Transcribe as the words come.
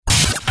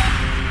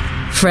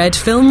Fred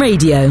Film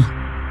Radio.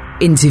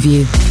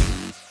 Interview.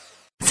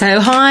 So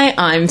hi,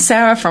 I'm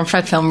Sarah from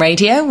Fred Film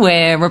Radio.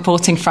 We're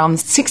reporting from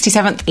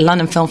 67th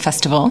London Film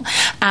Festival,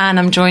 and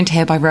I'm joined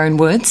here by Rowan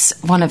Woods,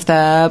 one of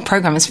the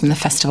programmers from the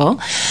festival.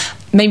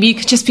 Maybe you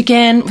could just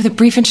begin with a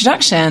brief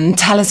introduction.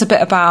 Tell us a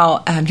bit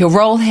about your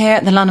role here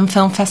at the London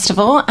Film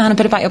Festival and a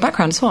bit about your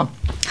background as well.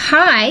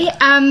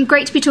 Hi,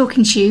 great to be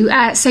talking to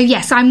you. So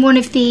yes, I'm one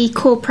of the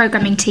core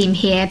programming team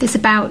here. There's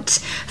about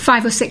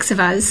 5 or 6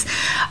 of us.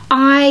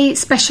 I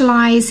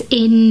specialise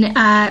in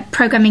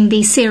programming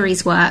the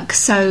series work.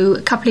 So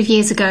a couple of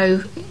years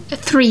ago,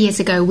 3 years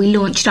ago, we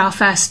launched our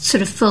first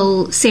sort of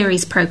full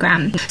series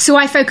programme. So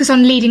I focus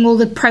on leading all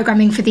the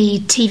programming for the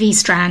TV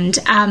strand,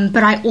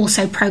 but I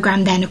also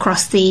programme then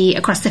across the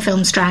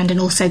film strand and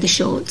also the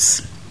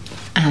shorts.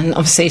 And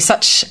obviously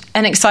such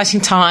an exciting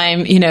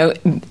time, you know,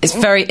 it's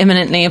very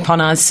imminently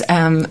upon us,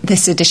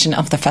 this edition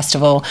of the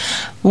festival.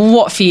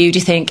 What for you do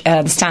you think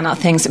the standout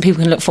things that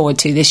people can look forward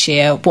to this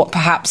year? What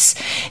perhaps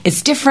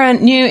is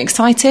different, new,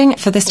 exciting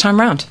for this time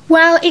round?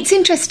 Well, it's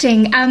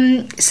interesting.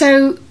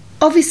 So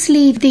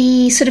obviously,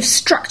 the sort of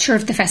structure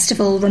of the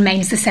festival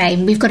remains the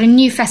same. We've got a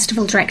new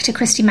festival director,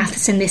 Christy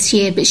Matheson, this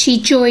year, but she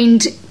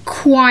joined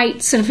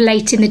quite sort of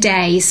late in the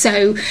day,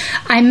 so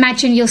I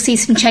imagine you'll see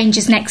some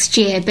changes next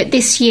year, but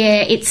this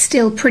year it's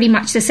still pretty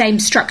much the same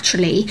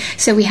structurally.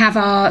 So we have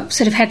our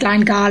sort of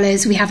headline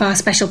galas, we have our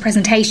special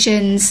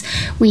presentations,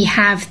 we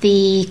have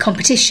the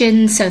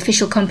competitions, so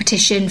official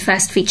competition,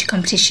 first feature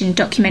competition,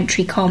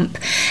 documentary comp,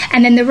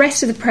 and then the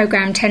rest of the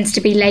programme tends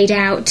to be laid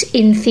out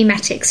in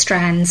thematic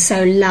strands,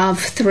 so love,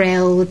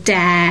 thrill,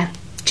 dare,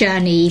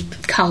 journey,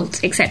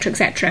 cult, etc.,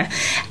 etc.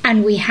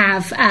 And we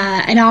have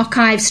an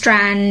archive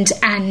strand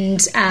and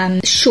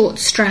short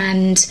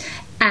strand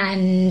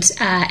and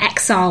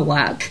XR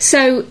work.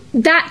 So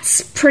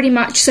that's pretty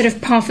much sort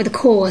of par for the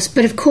course.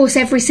 But of course,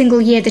 every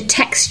single year, the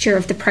texture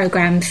of the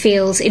programme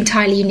feels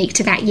entirely unique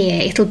to that year.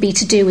 It'll be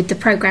to do with the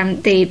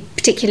programme, the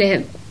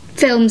particular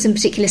films and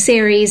particular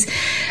series,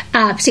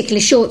 particular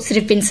shorts that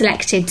have been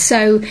selected.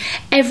 So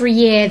every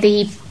year,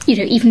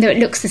 even though it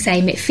looks the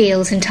same, it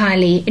feels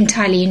entirely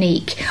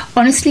unique.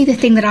 Honestly, the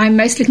thing that I'm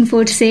most looking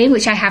forward to seeing,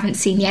 which I haven't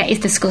seen yet,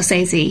 is the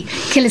Scorsese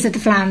Killers of the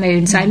Flower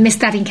Moon. So I missed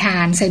that in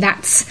Cannes, so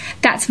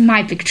that's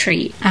my big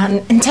treat.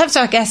 And in terms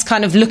of, I guess,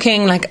 kind of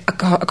looking like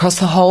across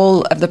the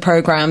whole of the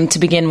programme to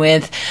begin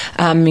with,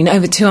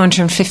 over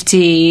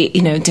 250,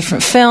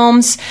 different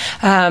films,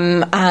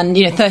 and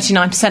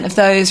 39% of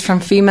those from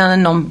female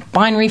and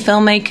non-binary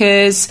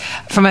filmmakers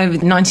from over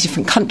 90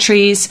 different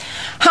countries.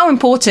 How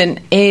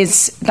important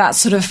is that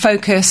sort of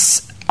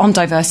focus on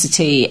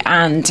diversity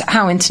and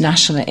how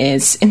international it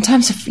is in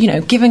terms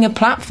of, giving a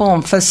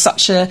platform for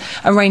such a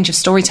range of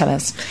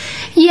storytellers?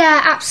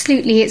 Yeah,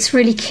 absolutely. It's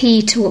really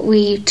key to what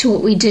we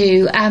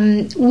do.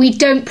 We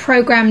don't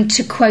programme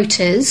to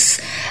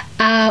quotas.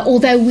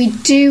 Although we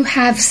do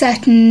have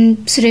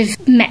certain sort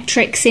of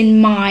metrics in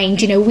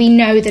mind. We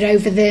know that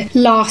over the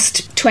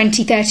last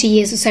 20, 30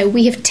 years or so,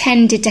 we have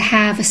tended to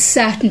have a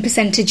certain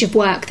percentage of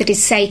work that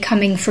is, say,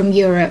 coming from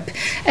Europe,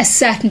 a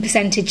certain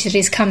percentage that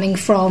is coming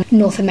from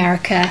North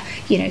America,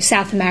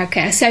 South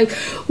America. So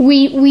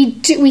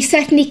we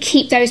certainly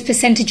keep those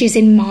percentages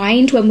in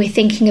mind when we're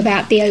thinking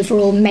about the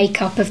overall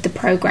makeup of the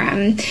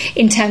programme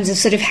in terms of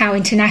sort of how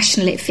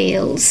international it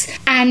feels.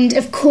 And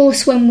of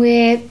course, when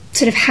we're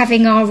sort of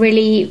having our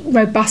really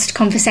robust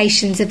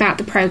conversations about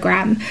the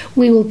programme,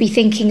 we will be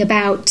thinking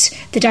about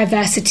the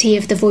diversity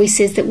of the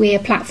voices that we are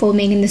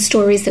platforming and the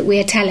stories that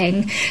we are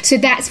telling. So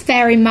that's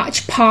very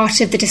much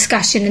part of the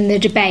discussion and the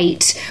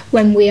debate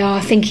when we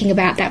are thinking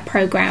about that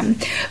programme.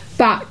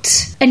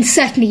 And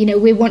certainly,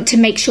 we want to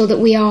make sure that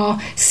we are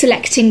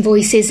selecting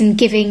voices and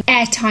giving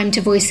airtime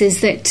to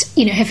voices that,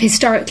 have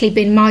historically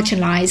been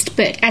marginalised.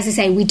 But as I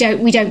say, we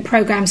don't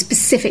programme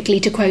specifically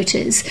to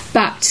quotas.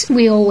 But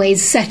we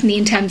always, certainly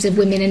in terms of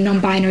women and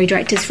non-binary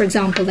directors, for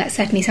example, that's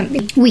certainly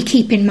something we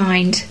keep in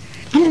mind.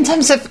 And in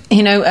terms of,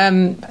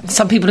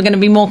 some people are going to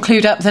be more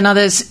clued up than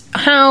others,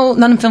 how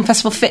London Film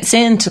Festival fits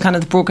into kind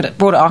of the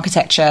broader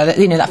architecture,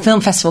 that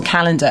film festival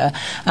calendar,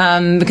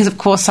 because of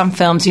course some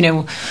films,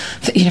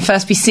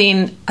 first be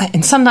seen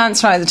in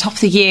Sundance right at the top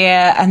of the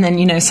year, and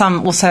then,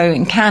 some also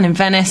in Cannes and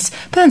Venice,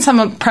 but then some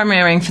are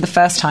premiering for the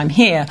first time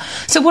here.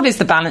 So what is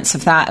the balance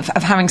of that,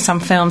 of having some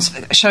films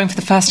showing for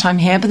the first time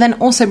here, but then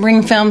also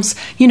bringing films,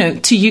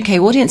 to UK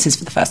audiences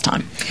for the first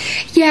time?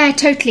 Yeah,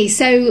 totally.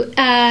 So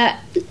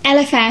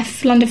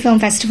LFF, London Film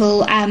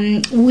Festival,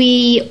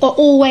 we are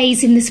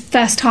always in this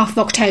first half of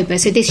October.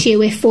 So this year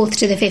we're 4th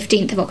to the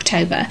 15th of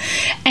October.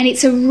 And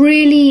it's a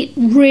really,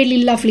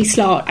 really lovely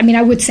slot. I mean,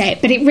 I would say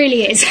it, but it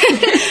really is.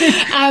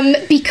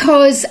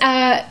 Because,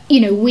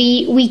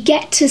 we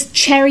get to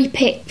cherry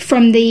pick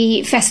from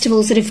the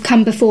festivals that have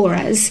come before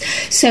us.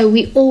 So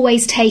we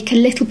always take a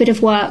little bit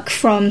of work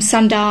from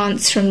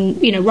Sundance,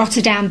 from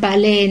Rotterdam,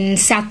 Berlin,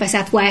 South by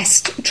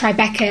Southwest,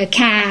 Tribeca,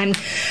 Cannes.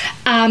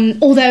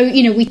 Although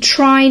we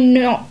try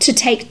not to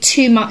take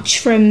too much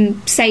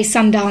from, say,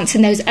 Sundance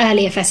and those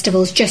earlier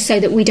festivals, just so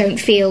that we don't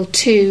feel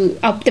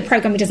the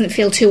programming doesn't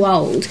feel too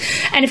old.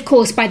 And of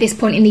course, by this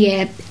point in the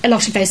year, a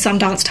lot of those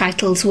Sundance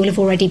titles will have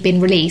already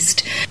been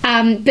released.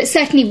 But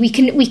certainly we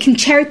can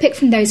cherry pick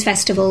from those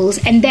festivals,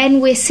 and then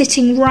we're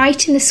sitting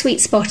right in the sweet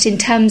spot in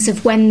terms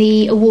of when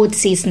the awards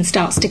season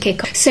starts to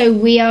kick off. So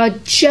we are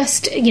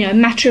just a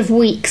matter of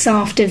weeks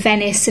after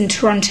Venice and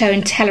Toronto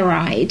and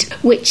Telluride,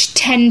 which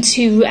tend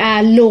to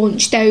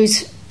launch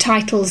those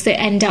titles that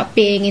end up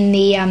being in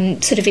the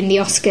in the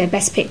Oscar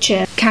Best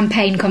Picture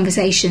campaign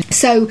conversation.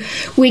 So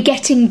we're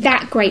getting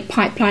that great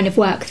pipeline of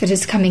work that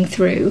is coming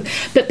through.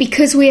 But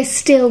because we're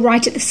still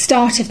right at the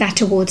start of that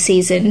award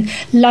season,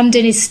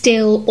 London is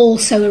still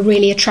also a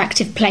really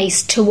attractive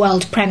place to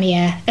world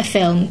premiere a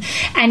film.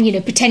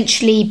 And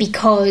potentially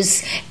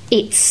because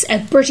it's a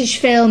British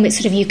film,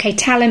 it's sort of UK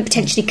talent,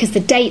 potentially because the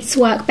dates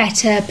work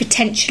better,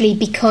 potentially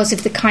because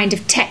of the kind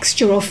of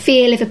texture or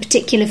feel of a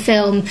particular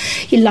film,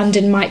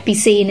 London might be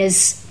seen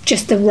as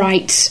just the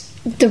right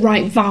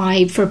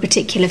vibe for a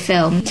particular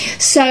film.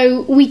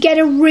 So we get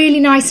a really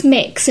nice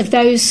mix of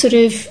those sort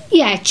of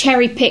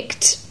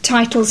cherry-picked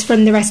titles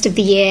from the rest of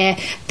the year,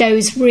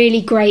 those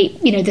really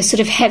great, the sort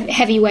of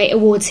heavyweight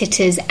awards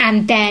hitters,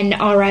 and then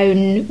our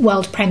own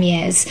world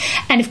premieres.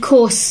 And of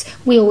course,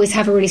 we always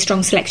have a really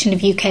strong selection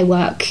of UK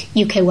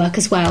work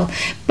as well.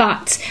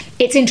 But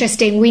it's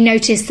interesting, we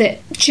notice that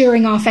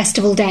during our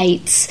festival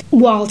dates,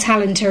 while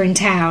talent are in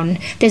town,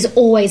 there's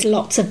always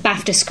lots of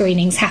BAFTA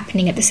screenings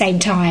happening at the same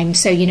time.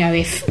 So,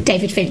 if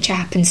David Fincher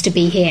happens to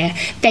be here,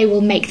 they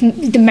will make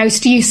the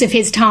most use of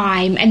his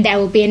time, and there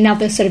will be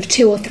another sort of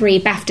 2 or 3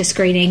 BAFTA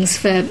screenings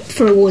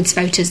for awards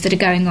voters that are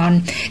going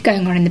on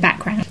in the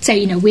background. So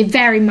we're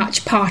very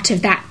much part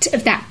of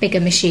that bigger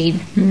machine.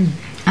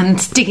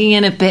 And digging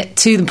in a bit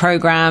to the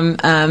programme,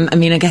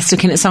 I guess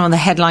looking at some of the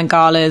headline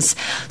galas,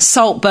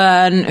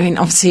 Saltburn,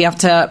 obviously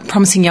after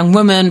Promising Young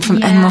Woman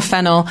from Emerald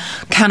Fennell,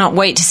 cannot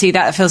wait to see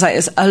that. It feels like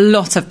there's a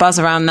lot of buzz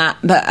around that.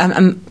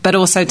 But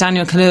also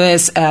Daniel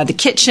Kaluuya's The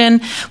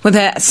Kitchen. Were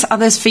there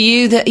others for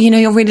you that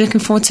you're really looking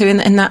forward to in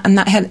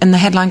the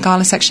headline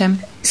gala section?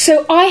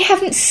 So I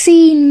haven't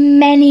seen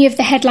many of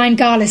the headline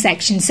gala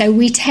sections, so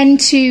we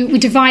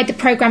divide the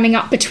programming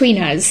up between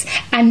us,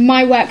 and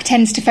my work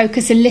tends to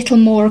focus a little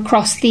more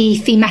across the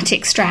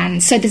thematic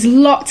strands. So there's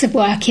lots of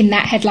work in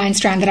that headline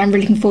strand that I'm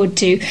really looking forward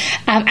to.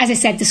 As I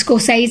said, the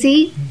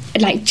Scorsese,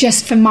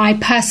 just for my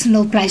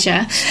personal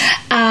pleasure.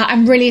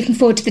 I'm really looking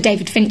forward to the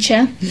David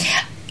Fincher.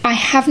 I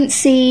haven't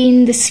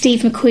seen the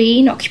Steve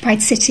McQueen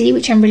Occupied City,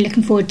 which I'm really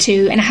looking forward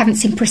to, and I haven't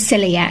seen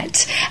Priscilla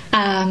yet.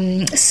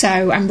 So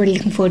I'm really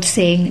looking forward to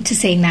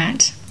seeing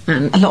that.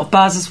 And a lot of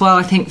buzz as well,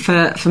 I think,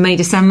 for May,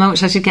 December,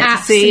 which I should get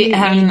to see.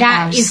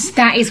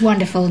 That is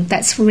wonderful.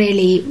 That's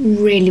really,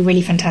 really,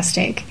 really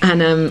fantastic.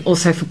 And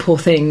also for Poor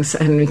Things,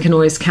 and we can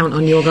always count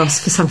on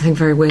Yorgos for something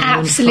very weird.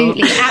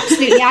 Absolutely.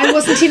 I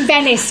wasn't in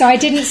Venice, so I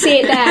didn't see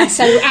it there.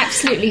 So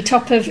absolutely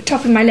top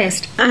of my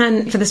list.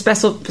 And for the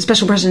special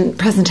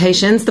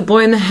presentations, The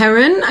Boy and the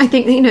Heron, I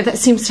think that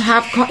seems to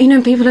have quite,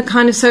 people are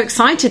kind of so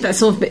excited.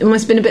 That's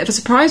almost been a bit of a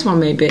surprise one,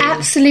 maybe.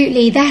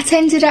 Absolutely. That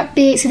ended up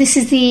being, so this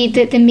is the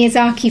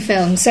Miyazaki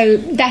film, so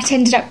that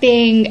ended up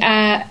being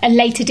a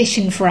late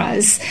edition for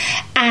us,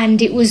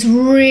 and it was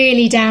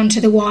really down to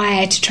the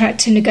wire to try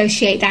to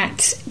negotiate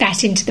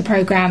that into the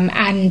programme.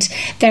 And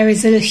there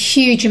is a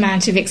huge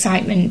amount of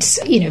excitement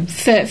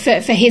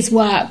for his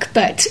work,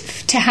 but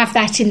to have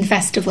that in the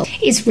festival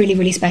is really,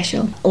 really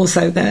special.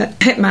 Also the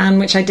Hitman,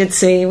 which I did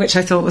see, which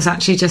I thought was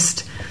actually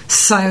just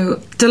so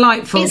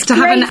delightful. It's to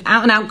great. Have an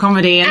out-and-out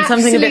comedy and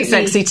something a bit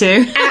sexy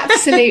too.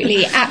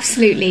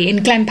 Absolutely.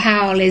 And Glenn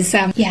Powell is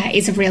a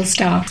real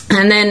star.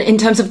 And then in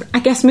terms of, I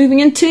guess, moving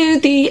into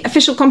the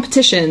official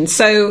competition,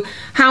 so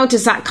how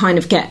does that kind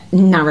of get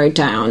narrowed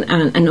down,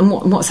 and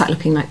what's that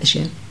looking like this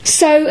year?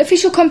 So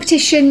official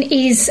competition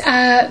is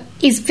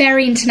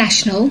very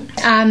international.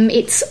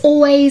 It's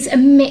always a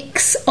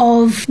mix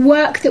of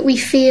work that we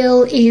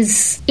feel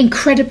is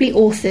incredibly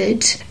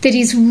authored, that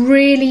is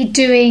really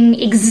doing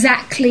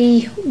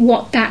exactly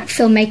what that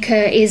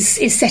filmmaker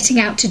is setting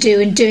out to do,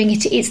 and doing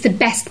it's the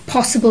best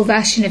possible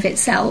version of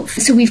itself.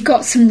 So we've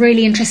got some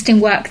really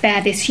interesting work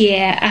there this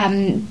year.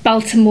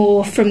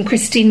 Baltimore from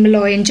Christine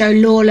Malloy and Joe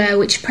Lawler,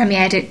 which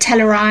premiered at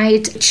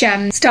Telluride, which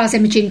stars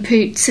Imogen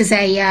Poots as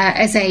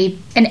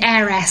an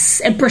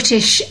heiress, a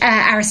British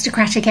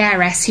aristocratic heiress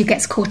heiress who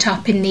gets caught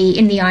up in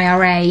the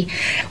IRA.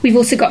 We've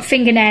also got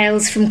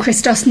Fingernails from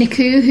Christos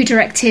Nikou, who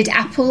directed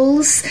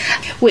Apples,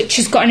 which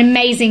has got an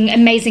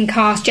amazing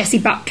cast: Jessie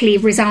Buckley,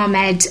 Riz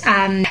Ahmed,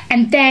 and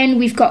then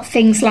we've got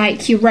things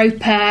like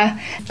Europa,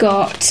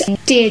 got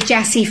Dear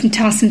Jassie from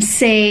Tarsum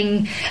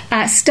Singh,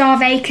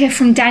 Starvacre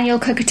from Daniel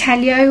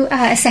Cocatello,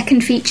 a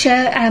second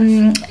feature.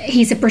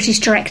 He's a British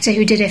director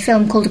who did a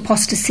film called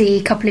Apostasy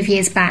a couple of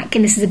years back,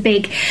 and this is a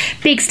big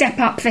step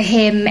up for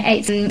him.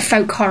 It's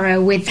folk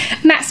horror with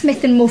Matt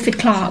Smith and Morfydd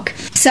Clark.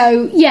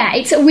 So yeah,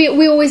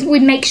 we always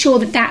would make sure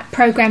that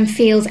programme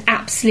feels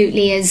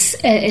absolutely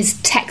as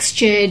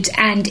textured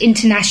and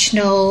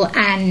international,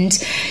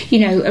 and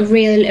a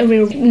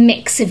real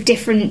mix of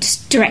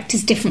different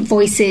directors, different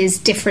voices,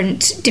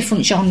 different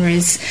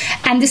genres.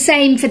 And the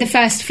same for the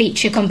first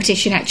feature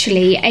competition,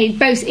 actually,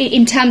 both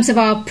in terms of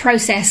our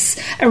process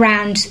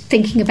around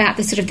thinking about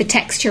the sort of the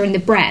texture and the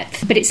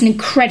breadth. But it's an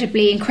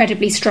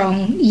incredibly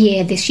strong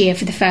year this year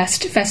for the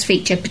first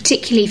feature,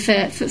 particularly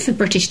for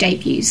British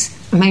debuts.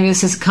 Maybe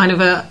this is kind of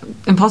a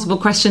impossible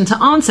question to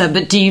answer,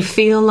 but do you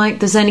feel like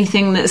there's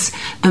anything that's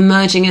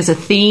emerging as a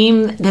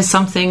theme? There's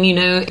something,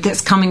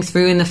 that's coming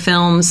through in the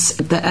films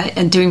that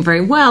are doing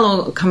very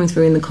well, or coming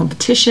through in the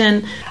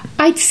competition?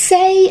 I'd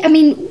say,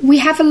 we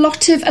have a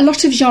lot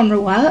of genre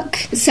work.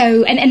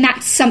 So, and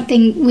that's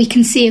something we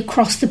can see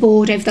across the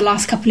board over the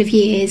last couple of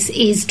years,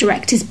 is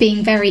directors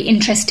being very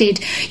interested.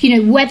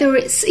 Whether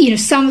it's,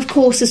 some of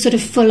course are sort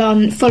of full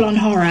on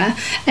horror,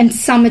 and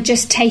some are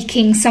just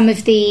taking some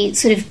of the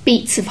sort of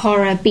beats of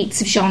horror,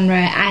 beats of genre,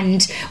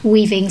 and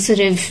weaving sort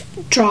of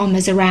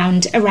dramas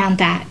around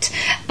that.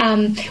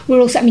 We're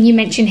also, you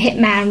mentioned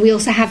Hitman. We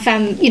also have,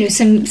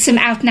 some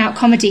out and out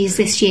comedies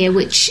this year,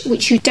 which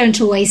you don't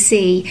always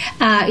see.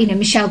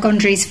 Michel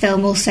Gondry's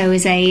film also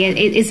is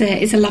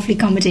a lovely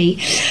comedy.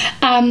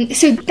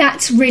 So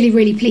that's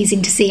really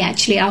pleasing to see,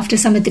 actually, after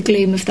some of the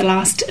gloom of the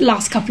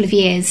last couple of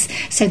years.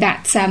 So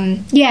that's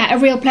a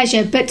real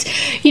pleasure. But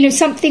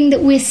something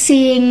that we're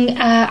seeing,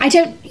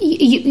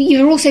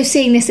 you're also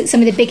seeing this at some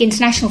of the big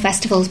international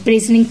festivals, but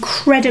is an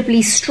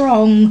incredibly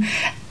strong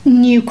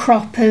new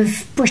crop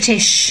of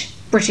British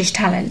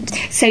talent.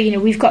 So,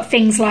 we've got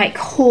things like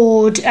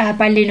Horde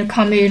by Luna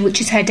Carmoon, which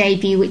is her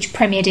debut, which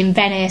premiered in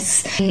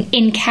Venice.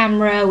 In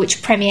Camera,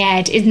 which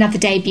premiered, is another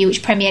debut,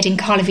 which premiered in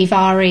Carla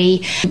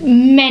Vivari.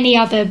 Many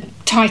other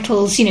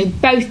titles,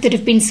 both that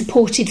have been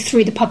supported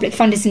through the public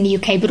funders in the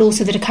UK, but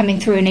also that are coming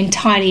through and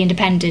entirely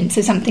independent.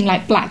 So something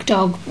like Black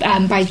Dog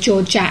by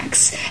George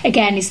Jacks,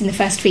 again, is in the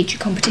first feature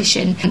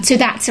competition. So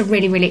that's a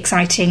really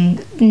exciting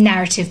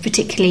narrative,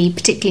 particularly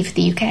for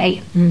the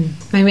UK.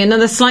 Maybe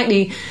another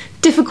slightly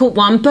difficult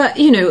one, but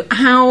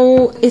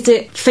how is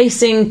it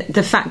facing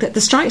the fact that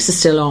the strikes are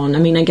still on?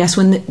 I guess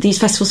when these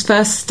festivals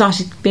first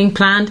started being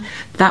planned,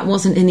 that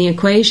wasn't in the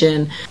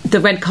equation. The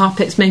red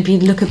carpets maybe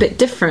look a bit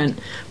different,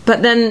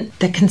 but then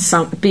there can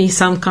be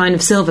some kind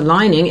of silver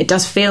lining. It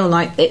does feel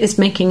like it is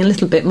making a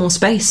little bit more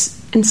space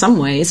in some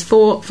ways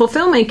for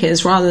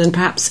filmmakers, rather than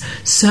perhaps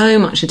so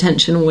much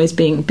attention always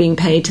being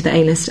paid to the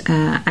A-list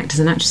actors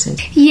and actresses.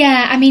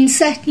 Yeah,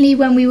 certainly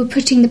when we were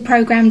putting the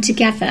programme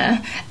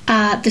together,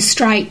 the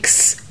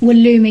strikes were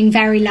looming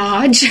very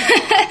large.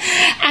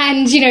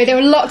 And, there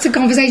were lots of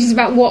conversations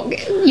about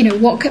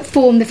what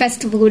form the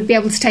festival would be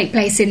able to take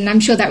place in, and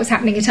I'm sure that was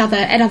happening at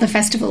other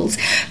festivals.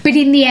 But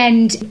in the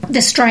end,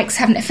 the strikes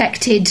haven't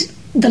affected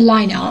the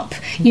lineup.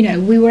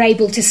 We were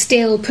able to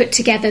still put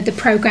together the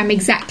programme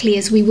exactly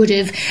as we would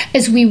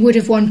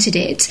have wanted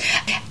it.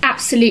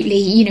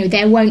 Absolutely,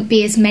 there won't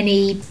be as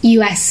many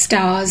US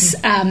stars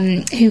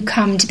who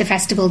come to the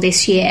festival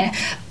this year,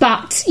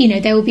 but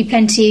there will be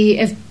plenty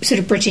of sort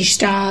of British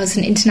stars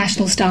and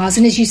international stars.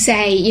 And as you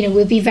say,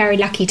 we'll be very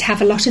lucky to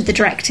have a lot of the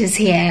directors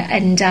here,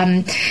 and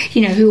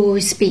who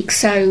always speak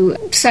so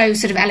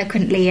sort of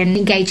eloquently and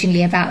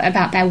engagingly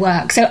about their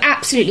work. So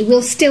absolutely,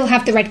 we'll still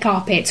have the red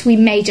carpets. We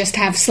may just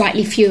have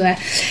slightly fewer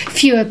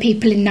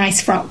people in nice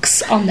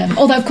frocks on them,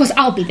 although of course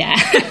I'll be there.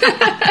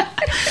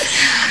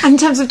 In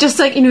terms of just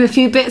a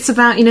few bits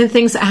about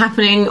things that are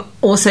happening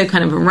also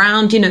kind of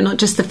around not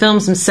just the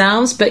films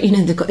themselves, but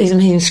they've got these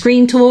amazing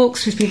screen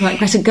talks with people like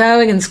Greta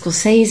Gerwig and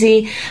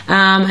Scorsese,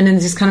 and then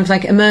this kind of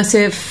like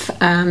immersive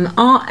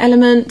art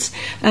element.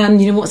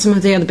 What some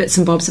of the other bits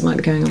and bobs that might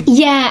be going on?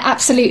 Yeah,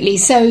 absolutely.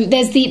 So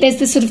there's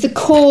the sort of the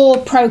core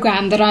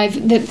programme that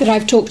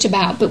I've talked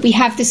about, but we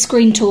have the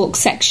screen talk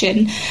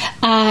section.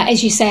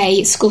 As you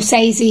say,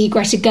 Scorsese,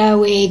 Greta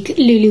Gerwig,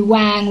 Lulu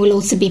Wang will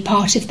also be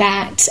part of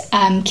that.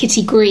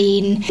 Kitty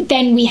Green.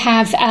 Then we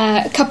have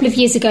a couple of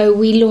years ago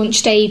we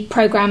launched a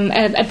programme,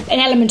 an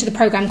element of the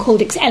programme called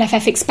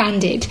LFF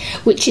Expanded,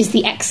 which is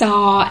the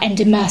XR and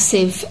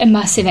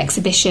immersive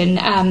exhibition,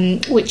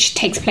 which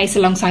takes place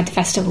alongside the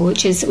festival,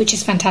 which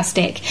is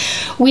fantastic.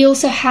 We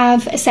also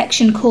have a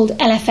section called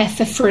LFF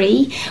for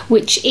Free,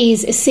 which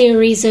is a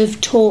series of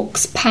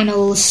talks,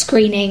 panels,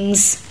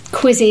 screenings,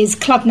 quizzes,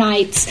 club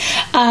nights,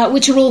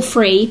 which are all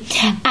free,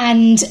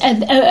 and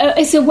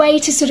it's a way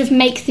to sort of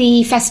make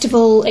the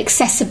festival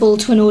accessible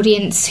to an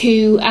audience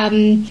who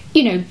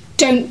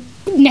don't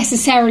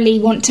necessarily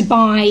want to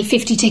buy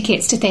 50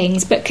 tickets to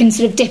things, but can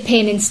sort of dip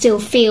in and still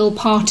feel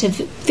part of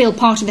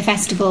the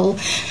festival,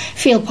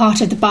 feel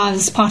part of the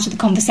buzz, part of the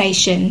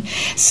conversation.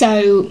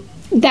 So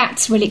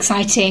that's really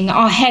exciting.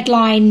 Our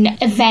headline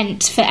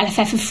event for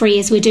LFF for free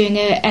is we're doing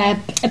a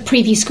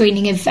preview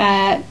screening of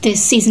the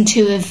season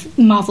 2 of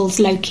Marvel's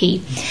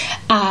Loki,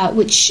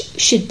 which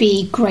should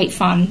be great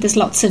fun. There's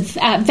lots of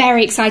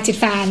very excited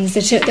fans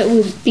that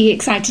will be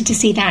excited to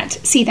see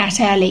that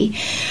early.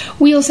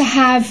 We also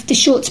have the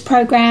shorts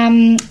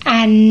programme,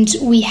 and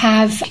we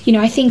have,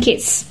 I think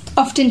it's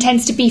often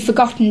tends to be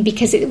forgotten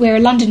because we're a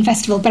London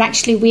festival, but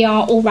actually we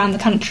are all around the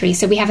country.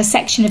 So we have a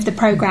section of the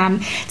programme.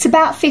 It's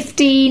about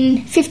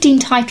 15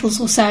 titles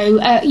or so,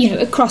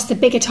 across the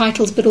bigger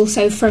titles, but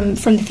also from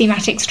the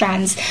thematic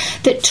strands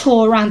that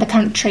tour around the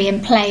country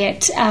and play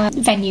at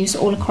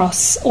venues all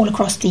across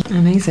the.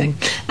 Amazing.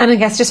 And I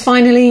guess just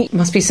finally,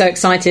 must be so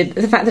excited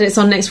the fact that it's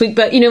on next week.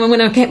 But when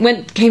I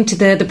came to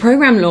the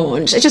programme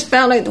launch, it just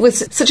felt like there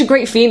was such a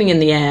great feeling in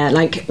the air.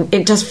 Like,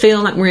 it does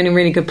feel like we're in a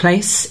really good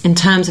place in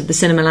terms of the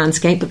cinema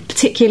landscape, but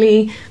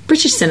particularly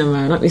British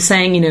cinema. Like we're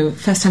saying,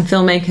 first-time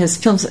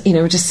filmmakers, films,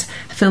 just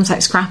films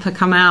like Scrapper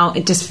come out.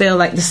 It just feels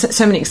like there's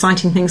so many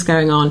exciting things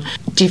going on.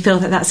 Do you feel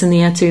that that's in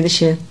the air too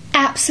this year?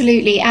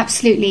 Absolutely.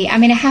 I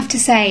mean, I have to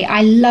say,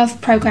 I love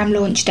programme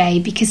launch day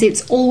because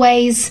it's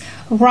always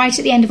right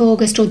at the end of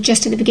August or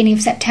just at the beginning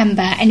of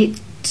September, and it's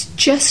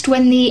just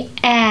when the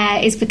air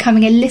is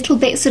becoming a little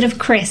bit sort of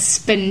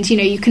crisp and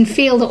you can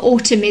feel that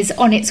autumn is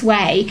on its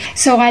way.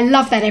 So I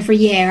love that every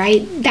year.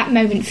 That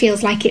moment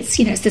feels like it's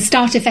it's the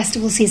start of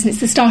festival season, it's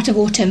the start of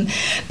autumn.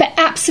 But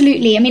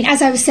absolutely, I mean,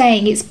 as I was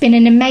saying, it's been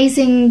an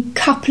amazing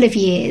couple of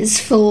years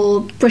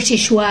for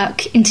British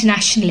work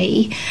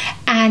internationally,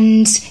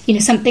 and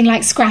something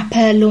like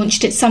Scrapper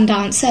launched at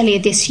Sundance earlier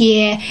this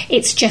year.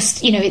 It's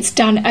just it's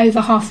done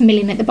over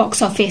 500,000 at the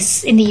box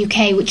office in the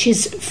UK, which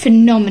is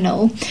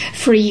phenomenal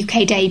for a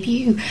UK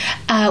debut.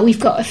 We've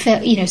got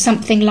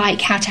something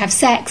like How to Have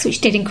Sex,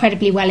 which did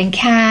incredibly well in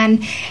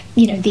Cannes.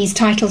 These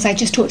titles I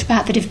just talked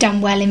about that have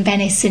done well in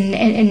Venice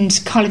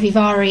and Carlo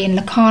Vivari and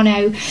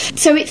Locarno.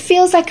 So it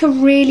feels like a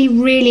really,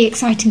 really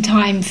exciting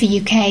time for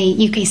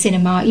UK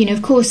cinema.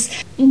 Of course,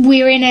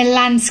 we're in a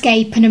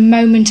landscape and a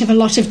moment of a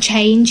lot of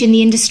change in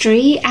the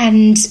industry,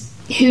 and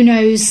who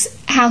knows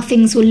how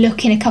things will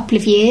look in a couple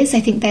of years. I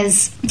think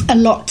there's a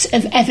lot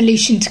of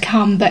evolution to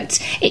come, but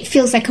it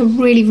feels like a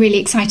really, really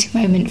exciting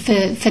moment for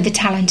the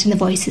talent and the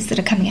voices that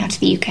are coming out of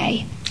the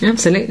UK.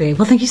 Absolutely.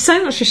 Well, thank you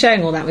so much for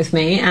sharing all that with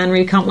me, and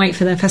really can't wait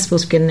for the festival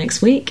to begin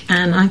next week.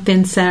 And I've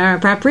been Sarah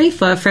Bradbury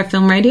for Fred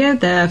Film Radio,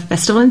 the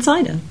Festival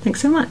Insider.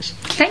 Thanks so much.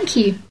 Thank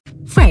you.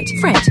 Fred,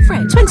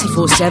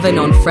 24/7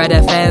 on Fred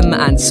FM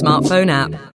and smartphone app.